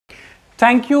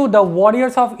Thank you, the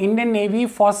warriors of Indian Navy,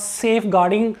 for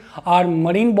safeguarding our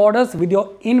marine borders with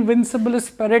your invincible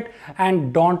spirit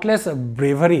and dauntless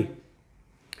bravery.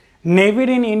 Navy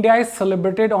Day in India is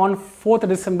celebrated on 4th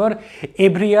December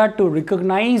every year to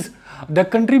recognize the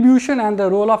contribution and the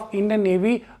role of Indian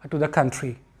Navy to the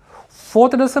country.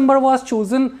 4th December was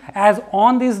chosen as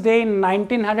on this day in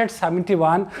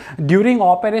 1971 during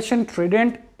Operation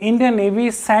Trident. Indian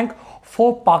Navy sank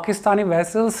 4 Pakistani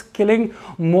vessels, killing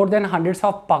more than hundreds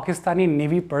of Pakistani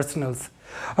Navy personnel.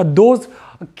 Those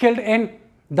killed in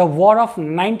the war of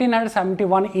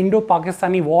 1971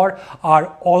 Indo-Pakistani War are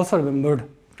also remembered.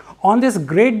 On this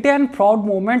great day and proud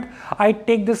moment, I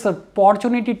take this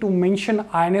opportunity to mention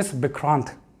INS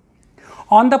VIKRANT.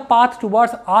 On the path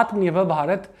towards Atmanirbhar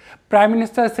Bharat, Prime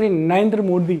Minister Shri Narendra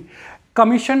Modi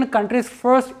commissioned country's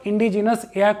first indigenous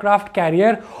aircraft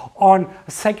carrier on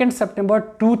 2nd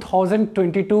September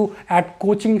 2022 at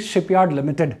Cochin Shipyard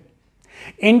Limited.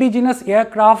 Indigenous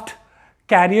aircraft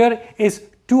carrier is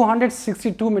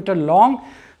 262 meter long,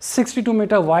 62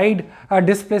 meter wide,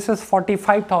 displaces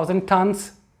 45,000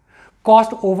 tons,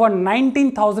 cost over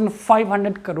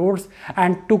 19,500 crores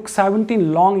and took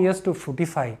 17 long years to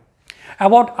fructify.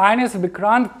 About INS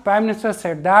VIKRANT, Prime Minister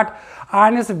said that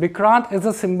INS VIKRANT is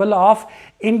a symbol of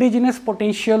indigenous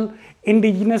potential,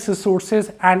 indigenous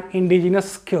resources and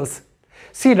indigenous skills.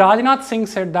 See, Rajnath Singh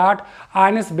said that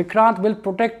INS VIKRANT will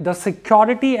protect the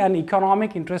security and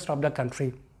economic interest of the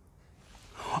country.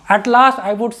 At last,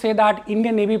 I would say that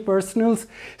Indian Navy personnel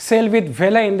sail with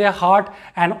valor in their heart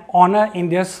and honor in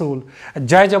their soul.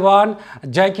 Jai Jawan,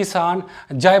 Jai Kisan,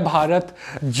 Jai Bharat,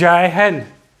 Jai Hind.